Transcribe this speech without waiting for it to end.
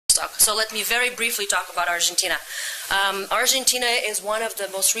talk. So let me very briefly talk about Argentina. Argentina is one of the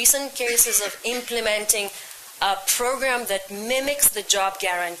most recent cases of implementing a program that mimics the job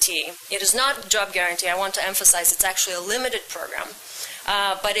guarantee. It is not a job guarantee. I want to emphasize it's actually a limited program.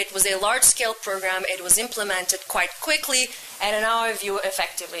 But it was a large-scale program. It was implemented quite quickly and, in our view,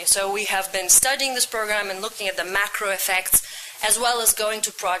 effectively. So we have been studying this program and looking at the macro effects, as well as going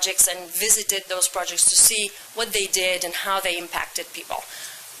to projects and visited those projects to see what they did and how they impacted people.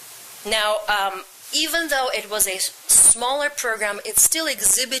 Now, even though it was a smaller program, it still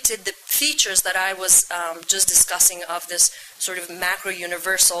exhibited the features that I was just discussing of this sort of macro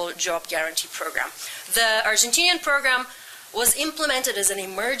universal job guarantee program. The Argentinian program was implemented as an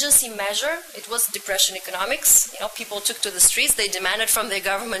emergency measure. It was depression economics. You know, people took to the streets. They demanded from their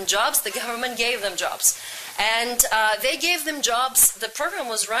government jobs. The government gave them jobs. And they gave them jobs. The program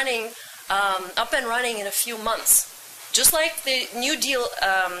was running, up and running in a few months. Just like the New Deal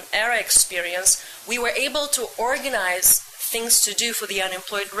era experience, we were able to organize things to do for the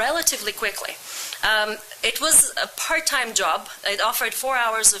unemployed relatively quickly. It was a part-time job. It offered 4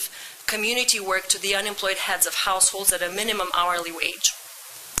 hours of community work to the unemployed heads of households at a minimum hourly wage.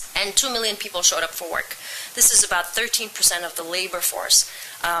 And 2 million people showed up for work. This is about 13% of the labor force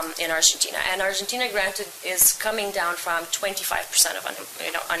in Argentina. And Argentina, granted, is coming down from 25% of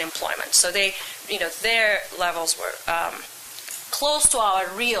unemployment. So they, their levels were close to our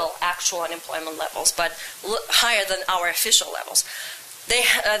real actual unemployment levels, but higher than our official levels.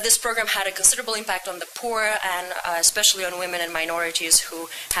 This program had a considerable impact on the poor and especially on women and minorities who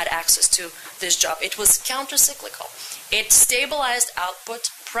had access to this job. It was counter-cyclical. It stabilized output,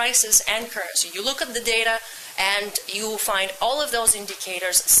 prices, and currency. You look at the data and you will find all of those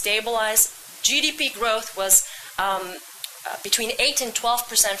indicators stabilize. GDP growth was between 8 and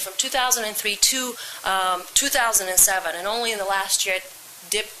 12% from 2003 to 2007, and only in the last year it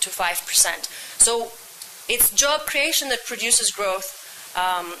dipped to 5%. So it's job creation that produces growth,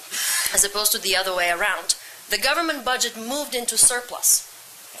 as opposed to the other way around. The government budget moved into surplus.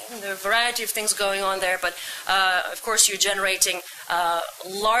 There are a variety of things going on there, but of course you're generating a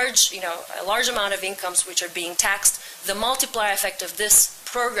large amount of incomes which are being taxed. The multiplier effect of this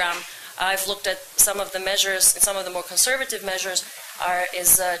program, I've looked at some of the measures, some of the more conservative measures,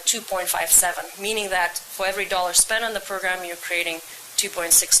 is 2.57, meaning that for every dollar spent on the program, you're creating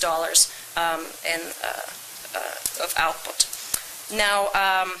 $2.6 of output. Now,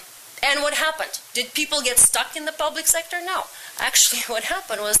 and what happened? Did people get stuck in the public sector? No. Actually, what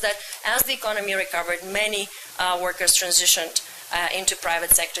happened was that as the economy recovered, many workers transitioned into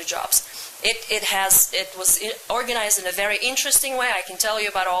private sector jobs. It was organized in a very interesting way. I can tell you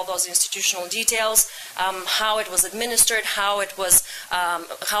about all those institutional details, how it was administered, how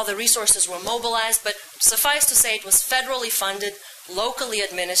the resources were mobilized. But suffice to say, it was federally funded, locally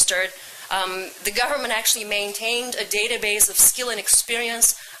administered. The government actually maintained a database of skill and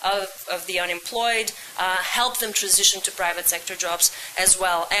experience of the unemployed, helped them transition to private sector jobs as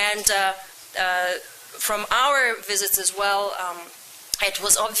well. And from our visits as well, it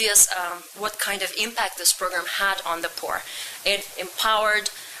was obvious what kind of impact this program had on the poor. It empowered,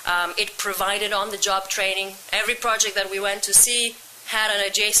 it provided on-the-job training. Every project that we went to see had an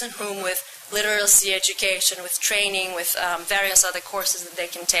adjacent room with literacy education, with training, with various other courses that they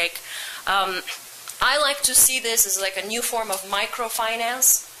can take. I like to see this as like a new form of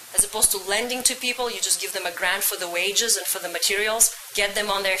microfinance. As opposed to lending to people, you just give them a grant for the wages and for the materials, get them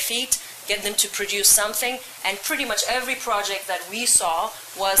on their feet, get them to produce something. And pretty much every project that we saw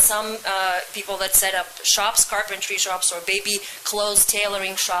was some people that set up shops, carpentry shops, or baby clothes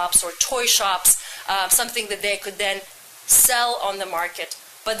tailoring shops, or toy shops, something that they could then sell on the market.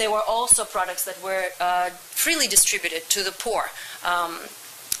 But there were also products that were freely distributed to the poor.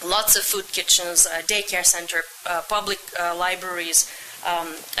 Lots of food kitchens, daycare center, public libraries,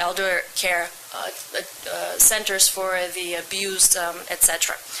 elder care centers for the abused,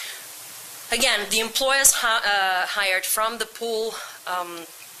 etc. Again, the employers hired from the pool,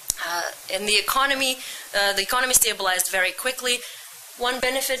 and the economy stabilized very quickly. One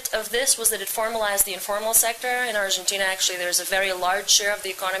benefit of this was that it formalized the informal sector. In Argentina, actually, there's a very large share of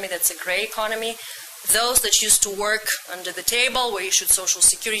the economy that's a gray economy. Those that used to work under the table, where you issued social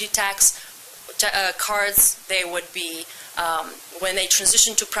security tax cards, they would be, when they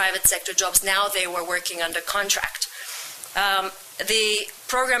transitioned to private sector jobs, now they were working under contract. The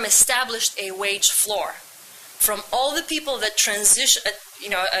program established a wage floor. From all the people that transition,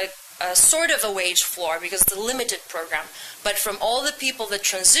 a sort of a wage floor, because it's a limited program, but from all the people that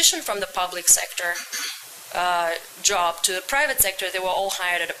transitioned from the public sector job to the private sector, they were all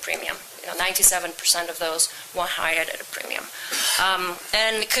hired at a premium. 97% of those were hired at a premium.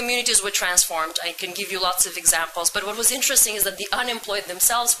 And communities were transformed. I can give you lots of examples. But what was interesting is that the unemployed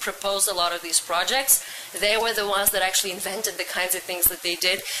themselves proposed a lot of these projects. They were the ones that actually invented the kinds of things that they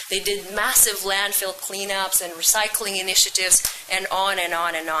did. They did massive landfill cleanups and recycling initiatives, and on and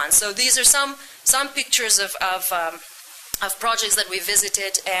on and on. So these are some pictures of projects that we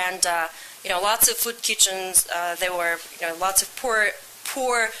visited, and lots of food kitchens. There were lots of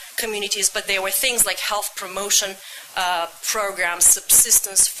poor communities, but there were things like health promotion programs,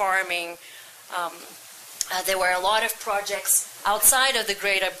 subsistence farming. There were a lot of projects outside of the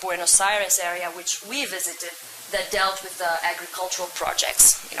greater Buenos Aires area, which we visited, that dealt with agricultural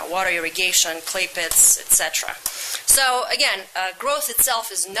projects, water irrigation, clay pits, etc. So again, growth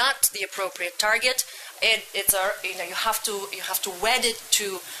itself is not the appropriate target. You have to wed it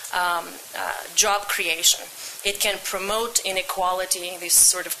to job creation. It can promote inequality. This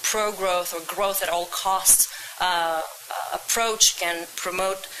sort of pro-growth or growth at all costs approach can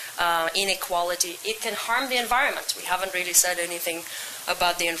promote inequality. It can harm the environment. We haven't really said anything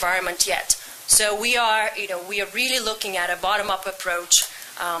about the environment yet. So we are really looking at a bottom-up approach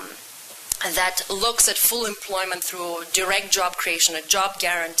that looks at full employment through direct job creation, a job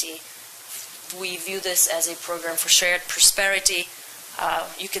guarantee. We view this as a program for shared prosperity.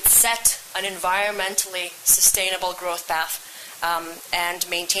 You could set an environmentally sustainable growth path and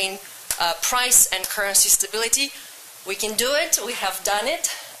maintain price and currency stability. We can do it. We have done it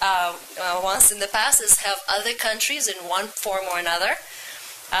once in the past, as have other countries in one form or another.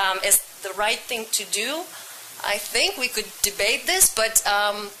 Is the right thing to do? I think we could debate this, but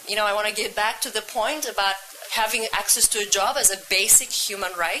I want to get back to the point about having access to a job as a basic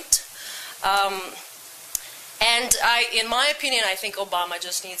human right. And in my opinion, I think Obama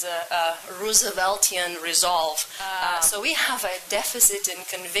just needs a Rooseveltian resolve. So we have a deficit in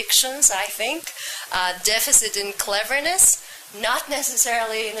convictions, I think, deficit in cleverness, not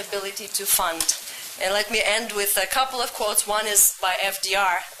necessarily an ability to fund. And let me end with a couple of quotes. One is by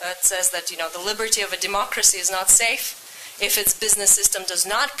FDR that says that, the liberty of a democracy is not safe if its business system does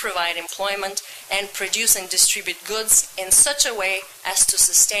not provide employment and produce and distribute goods in such a way as to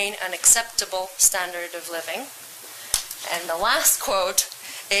sustain an acceptable standard of living. And the last quote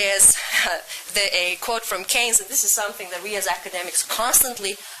is a quote from Keynes, and this is something that we as academics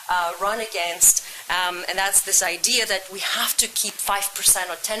constantly run against, and that's this idea that we have to keep 5%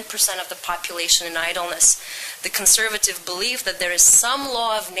 or 10% of the population in idleness. The conservative belief that there is some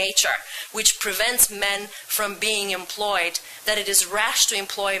law of nature which prevents men from being employed, that it is rash to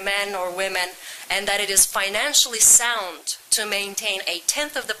employ men or women, and that it is financially sound to maintain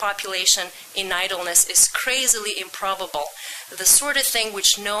 1/10 of the population in idleness is crazily improbable, the sort of thing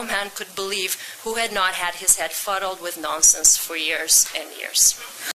which no man could believe who had not had his head fuddled with nonsense for years and years.